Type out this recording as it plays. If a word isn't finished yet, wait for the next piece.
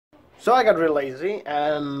So I got real lazy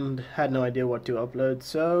and had no idea what to upload,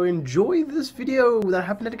 so enjoy this video that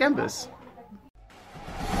happened at the campus.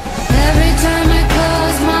 Every time I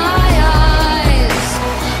close my eyes,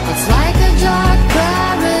 it's like a dark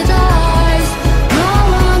paradise. No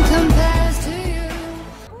one compares to you.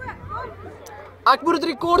 Ek moet dit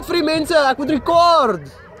rekord vir die mense, ek moet rekord.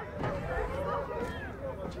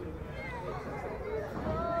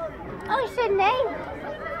 Oh, sy nee.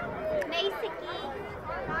 Nee, Sikkie.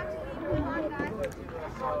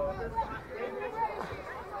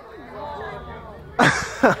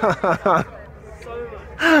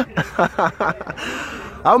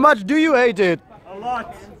 How much do you hate it? A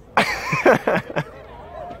lot.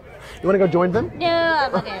 You want to go join them? No,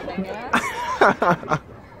 I'm not going to.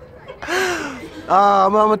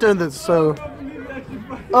 I'm gonna turn this, so...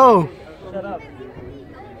 Oh! Shut up.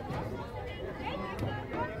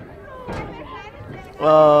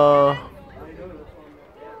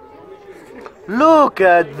 Look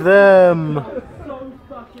at them!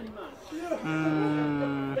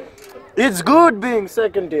 It's good being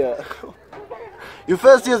second year. You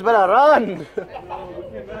first years better run!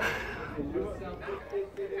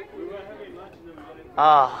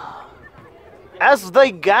 As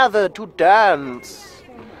they gather to dance,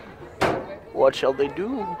 what shall they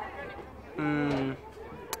do?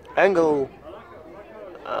 Angle.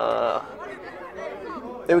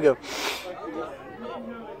 There we go.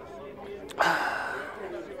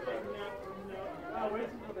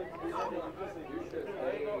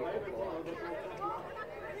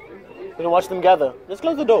 Gonna watch them gather. Let's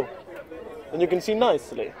close the door, and you can see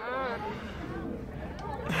nicely.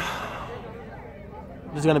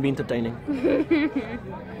 This is gonna be entertaining.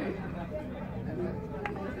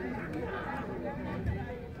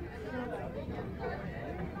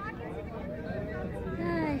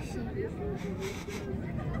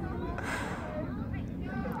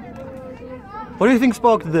 What do you think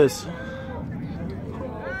sparked this?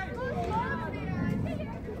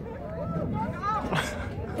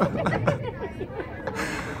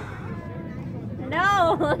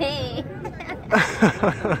 No way.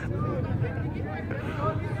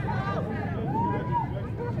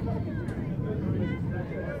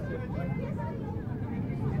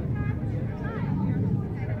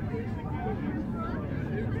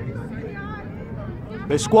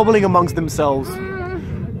 They're squabbling amongst themselves.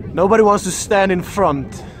 Nobody wants to stand in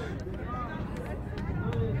front.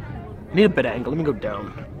 I need a better angle. Let me go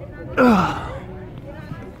down. Ugh.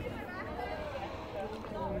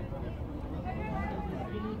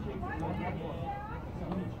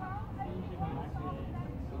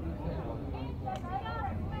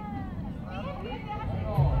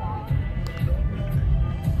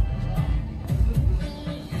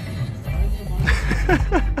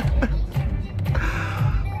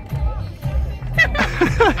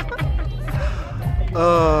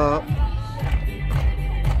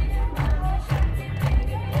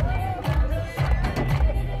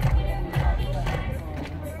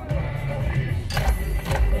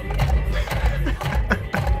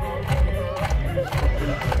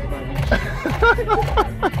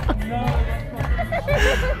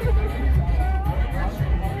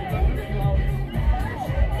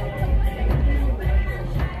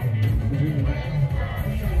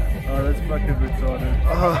 Oh, that's fucking retarded.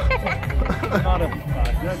 Not a fuck.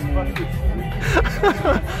 That's fucking.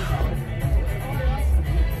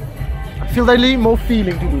 I feel they need more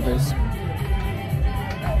feeling to do this.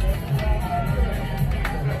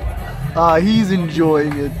 He's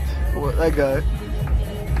enjoying it. What, that guy.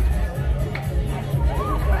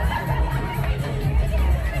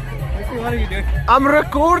 What are you doing? I'm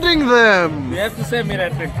recording them! You have to send me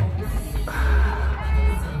that thing.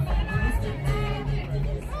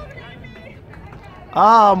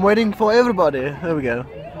 I'm waiting for everybody. There we go.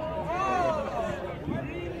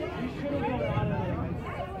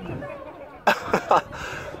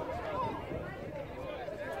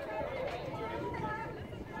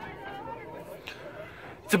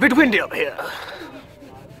 It's a bit windy up here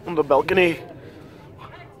on the balcony.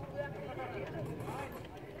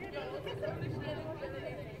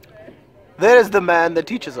 There is the man that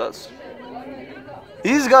teaches us.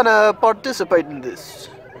 He's gonna participate in this.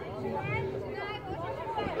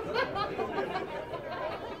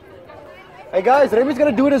 Hey guys, Remy's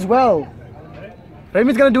gonna do it as well.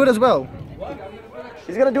 Remy's gonna do it as well.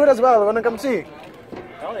 He's gonna do it as well. You wanna come see?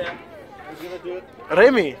 Hell yeah. Who's gonna do it?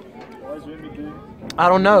 Remy. Why is Remy doing it? I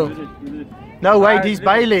don't know. Do it. No, wait, he's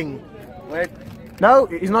bailing. Wait. No,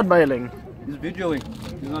 he's not bailing. He's videoing.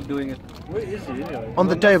 He's not doing it. Where is he anyway? On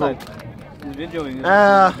the table. He's videoing.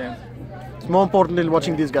 It's more important than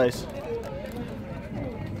watching these guys.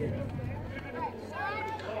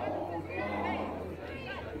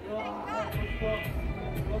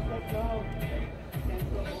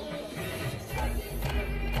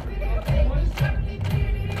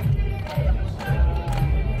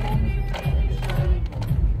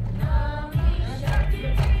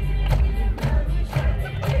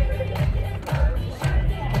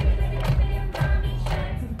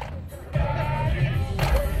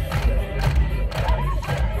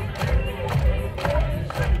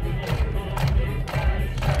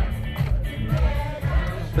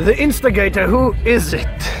 The instigator, who is it?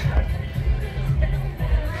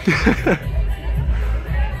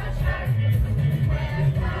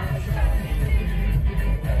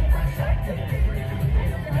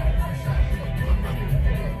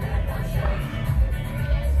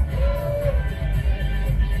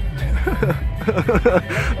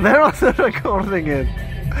 They're also recording it.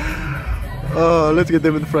 Oh, let's get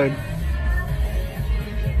them in frame.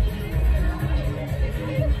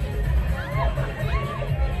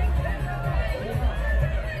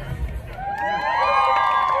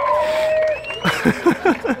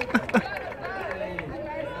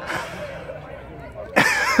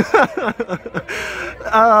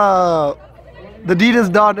 The deed is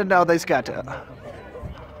done and now they scatter.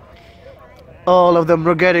 All of them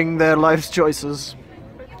regretting their life's choices,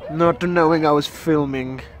 not knowing I was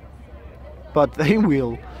filming, but they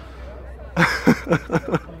will.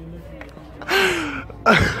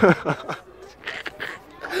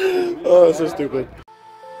 Oh, so stupid.